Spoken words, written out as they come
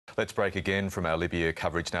Let's break again from our Libya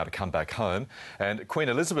coverage now to come back home. And Queen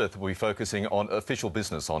Elizabeth will be focusing on official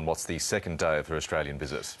business on what's the second day of her Australian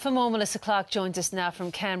visit. For more, Melissa Clark joins us now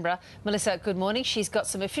from Canberra. Melissa, good morning. She's got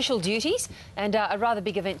some official duties and a rather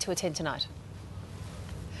big event to attend tonight.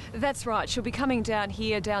 That's right. She'll be coming down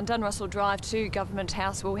here, down Dunrussell Drive to Government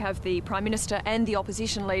House, where we have the Prime Minister and the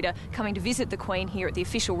Opposition Leader coming to visit the Queen here at the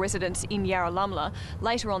official residence in Yarralumla.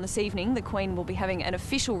 Later on this evening, the Queen will be having an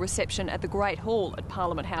official reception at the Great Hall at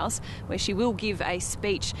Parliament House, where she will give a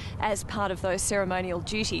speech as part of those ceremonial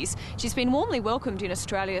duties. She's been warmly welcomed in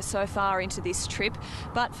Australia so far into this trip,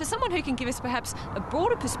 but for someone who can give us perhaps a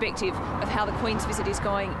broader perspective of how the Queen's visit is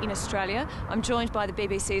going in Australia, I'm joined by the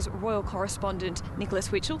BBC's royal correspondent, Nicholas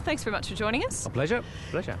Witchell. Thanks very much for joining us. A pleasure.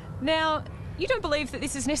 Pleasure. Now, you don't believe that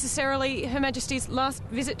this is necessarily Her Majesty's last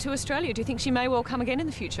visit to Australia. Do you think she may well come again in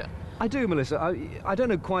the future? I do, Melissa. I don't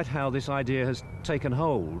know quite how this idea has taken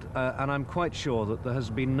hold, and I'm quite sure that there has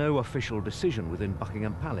been no official decision within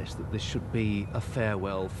Buckingham Palace that this should be a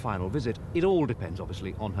farewell final visit. It all depends,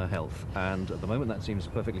 obviously, on her health, and at the moment that seems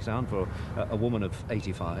perfectly sound for a woman of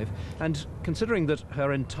 85. And considering that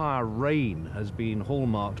her entire reign has been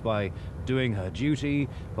hallmarked by doing her duty,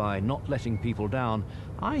 by not letting people down,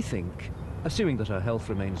 I think, assuming that her health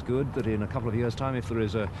remains good, that in a couple of years' time, if there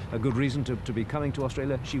is a good reason to be coming to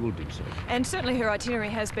Australia, she will do so. And certainly her itinerary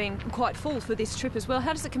has been quite full for this trip as well.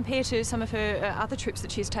 How does it compare to some of her other trips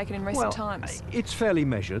that she's taken in recent times? It's fairly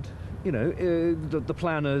measured. You know, the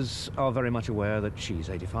planners are very much aware that she's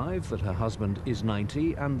 85, that her husband is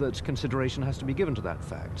 90, and that consideration has to be given to that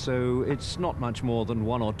fact. So it's not much more than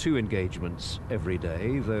 1 or 2 engagements every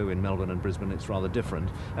day, though in Melbourne and Brisbane it's rather different.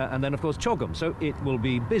 And then, of course, Choggum. So it will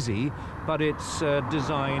be busy, but it's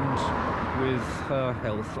designed with her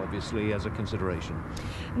health, obviously, as a consideration.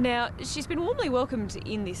 Now, she's been warmly welcomed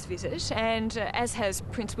in this visit, and as has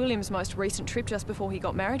Prince William's most recent trip just before he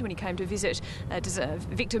got married, when he came to visit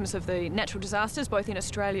victims of the natural disasters both in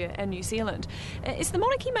Australia and New Zealand. Is the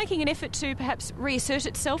monarchy making an effort to perhaps reassert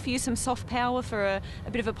itself, use some soft power for a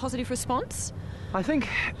bit of a positive response? I think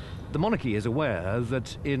the monarchy is aware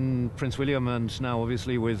that in Prince William, and now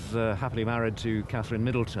obviously with happily married to Catherine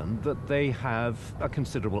Middleton, that they have a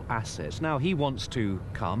considerable asset. Now, he wants to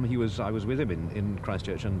come. I was with him in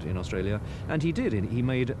Christchurch and in Australia, and he did. He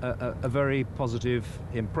made a very positive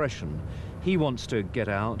impression. He wants to get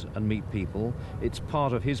out and meet people. It's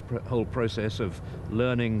part of his whole process of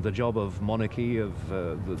learning the job of monarchy, of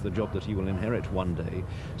the job that he will inherit one day.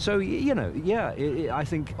 So, you know, yeah, I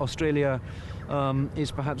think Australia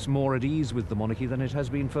is perhaps more at ease with the monarchy than it has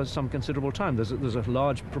been for some considerable time. There's a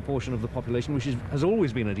large proportion of the population which has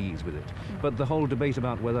always been at ease with it. But the whole debate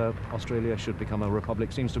about whether Australia should become a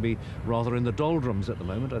republic seems to be rather in the doldrums at the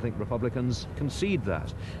moment. I think Republicans concede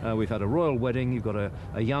that. We've had a royal wedding, you've got a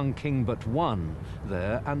young king but one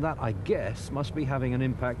there, and that, I guess, must be having an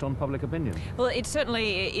impact on public opinion. Well, it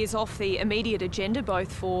certainly is off the immediate agenda,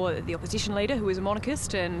 both for the opposition leader, who is a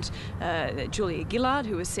monarchist, and Julia Gillard,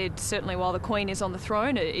 who has said certainly while the Queen is on the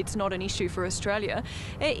throne, it's not an issue for Australia.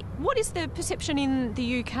 What is the perception in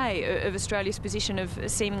the UK of Australia's position of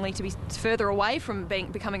seemingly to be further away from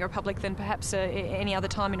becoming a republic than perhaps any other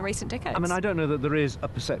time in recent decades? I mean, I don't know that there is a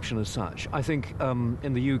perception as such. I think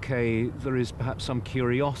in the UK there is perhaps some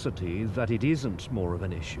curiosity that it isn't more of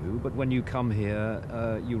an issue, but when you come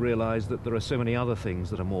here you realise that there are so many other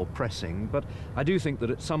things that are more pressing. But I do think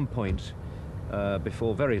that at some point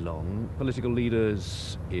before very long, political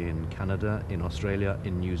leaders in Canada, in Australia,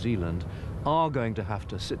 in New Zealand are going to have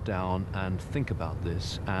to sit down and think about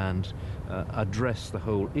this and address the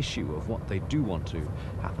whole issue of what they do want to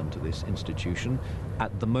happen to this institution.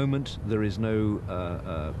 At the moment, there is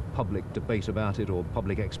no public debate about it or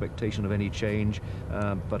public expectation of any change,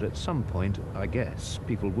 but at some point, I guess,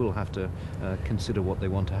 people will have to consider what they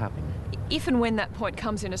want to happen. If and when that point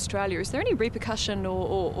comes in Australia, is there any repercussion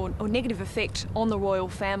or negative effect on the royal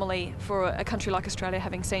family for a country like Australia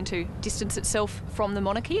having seen to distance itself from the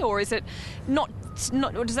monarchy, or is it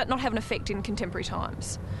or does that not have an effect in contemporary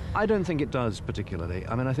times? I don't think it does particularly.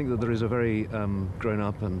 I mean, I think that there is a very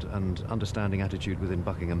grown-up and understanding attitude within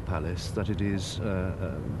Buckingham Palace that it is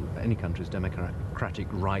any country's democratic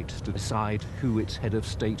right to decide who its head of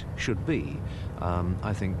state should be.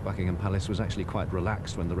 I think Buckingham Palace was actually quite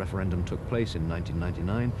relaxed when the referendum took place in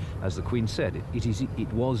 1999. As the Queen said,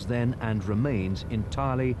 it was then and remains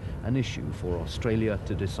entirely an issue for Australia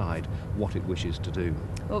to decide what it wishes to do.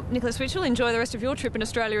 Well, Nicholas Witchell, enjoy the rest of your trip in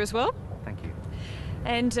Australia as well. Thank you.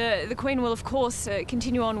 And the Queen will, of course,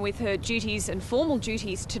 continue on with her duties and formal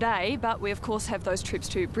duties today, but we, of course, have those trips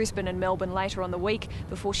to Brisbane and Melbourne later on the week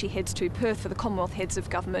before she heads to Perth for the Commonwealth Heads of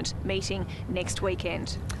Government meeting next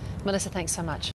weekend. Melissa, thanks so much.